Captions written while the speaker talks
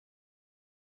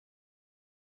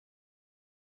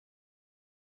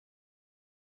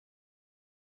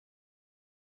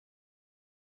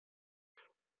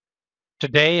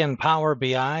Today in Power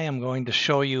BI, I'm going to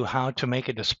show you how to make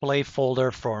a display folder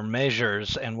for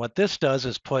measures. And what this does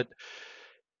is put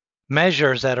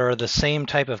measures that are the same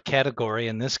type of category.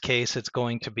 In this case, it's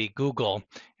going to be Google.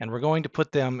 And we're going to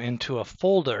put them into a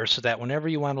folder so that whenever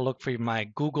you want to look for my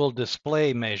Google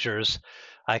display measures,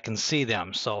 I can see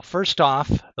them. So first off,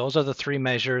 those are the three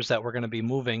measures that we're going to be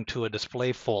moving to a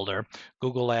display folder: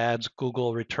 Google Ads,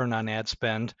 Google Return on Ad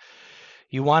Spend.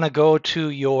 You want to go to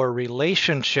your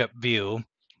relationship view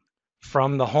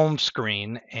from the home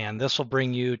screen, and this will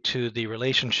bring you to the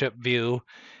relationship view.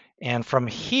 And from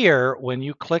here, when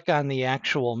you click on the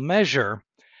actual measure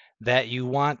that you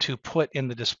want to put in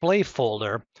the display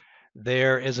folder,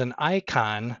 there is an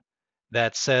icon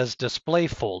that says display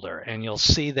folder, and you'll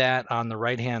see that on the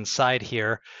right hand side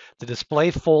here. The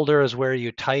display folder is where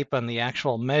you type on the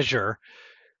actual measure,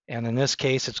 and in this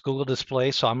case it's Google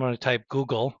Display, so I'm going to type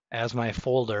Google as my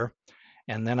folder.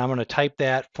 And then I'm going to type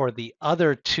that for the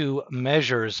other two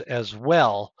measures as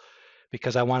well,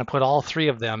 because I want to put all three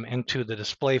of them into the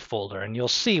display folder. And you'll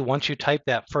see once you type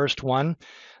that first one,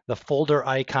 the folder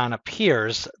icon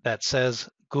appears that says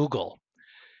Google.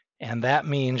 And that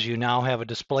means you now have a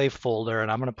display folder,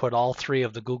 and I'm going to put all three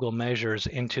of the Google measures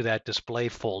into that display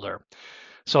folder.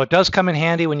 So it does come in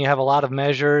handy when you have a lot of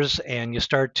measures and you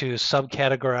start to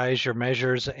subcategorize your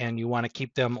measures and you want to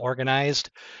keep them organized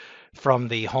from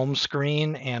the home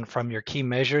screen and from your key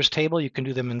measures table. You can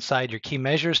do them inside your key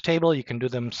measures table. You can do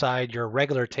them inside your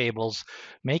regular tables,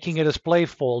 making a display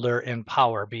folder in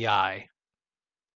Power BI.